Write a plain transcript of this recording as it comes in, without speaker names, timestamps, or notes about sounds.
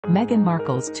Meghan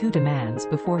Markle's two demands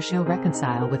before she'll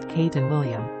reconcile with Kate and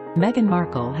William. Meghan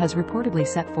Markle has reportedly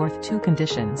set forth two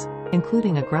conditions,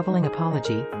 including a grovelling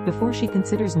apology, before she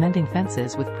considers mending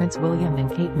fences with Prince William and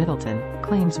Kate Middleton,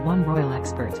 claims one royal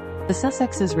expert. The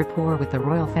Sussexes' rapport with the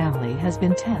royal family has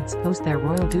been tense post their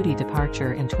royal duty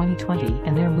departure in 2020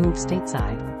 and their move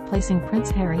stateside, placing Prince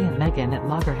Harry and Meghan at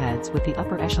loggerheads with the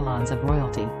upper echelons of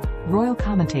royalty. Royal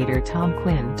commentator Tom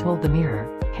Quinn told The Mirror,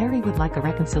 "Harry would like a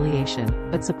reconciliation,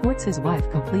 but supports his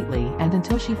wife completely, and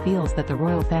until she feels that the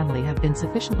royal family have been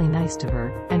sufficiently nice to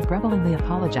her, and grovelingly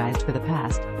apologized for the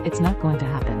past, it's not going to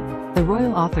happen." The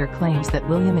royal author claims that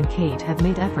William and Kate have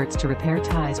made efforts to repair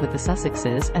ties with the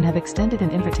Sussexes and have extended an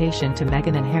invitation to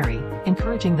Meghan and Harry,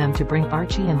 encouraging them to bring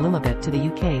Archie and Lilibet to the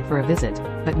UK for a visit,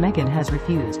 but Meghan has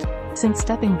refused. Since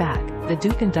stepping back, the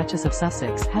Duke and Duchess of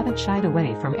Sussex haven't shied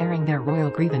away from airing their royal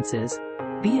grievances,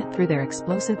 be it through their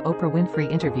explosive Oprah Winfrey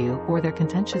interview or their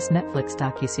contentious Netflix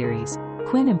docuseries.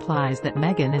 Quinn implies that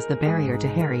Meghan is the barrier to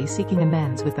Harry seeking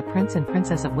amends with the Prince and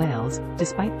Princess of Wales,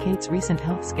 despite Kate's recent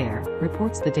health scare,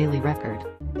 reports the Daily Record.